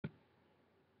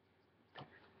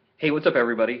Hey, what's up,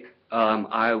 everybody?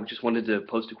 I just wanted to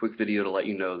post a quick video to let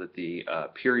you know that the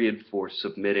period for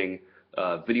submitting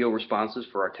video responses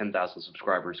for our 10,000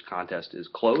 subscribers contest is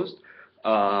closed.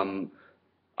 I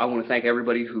want to thank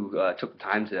everybody who took the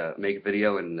time to make a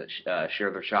video and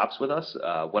share their shops with us.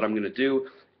 What I'm going to do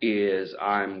is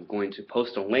I'm going to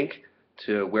post a link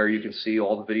to where you can see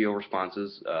all the video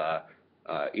responses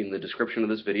in the description of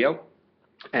this video,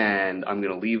 and I'm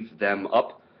going to leave them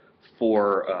up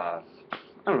for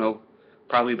I don't know,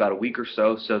 probably about a week or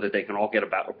so that they can all get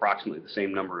about approximately the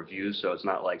same number of views. So it's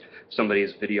not like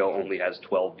somebody's video only has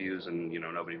 12 views and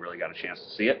nobody really got a chance to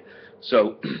see it.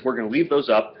 So we're going to leave those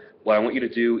up. What I want you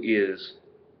to do is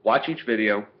watch each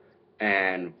video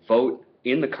and vote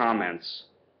in the comments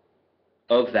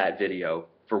of that video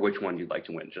for which one you'd like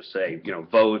to win. Just say,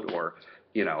 vote, or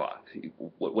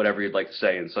whatever you'd like to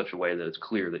say in such a way that it's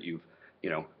clear that you've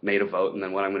made a vote. And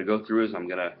then what I'm going to go through is I'm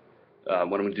going to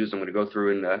go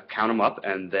through and count them up,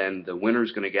 and then the winner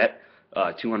is going to get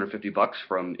 $250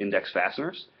 from Index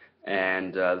Fasteners,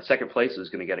 and the second place is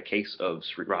going to get a case of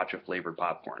Sriracha flavored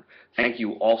popcorn. Thank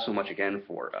you all so much again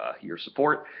for your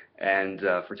support and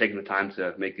for taking the time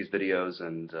to make these videos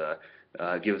and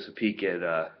give us a peek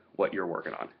at what you're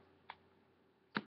working on.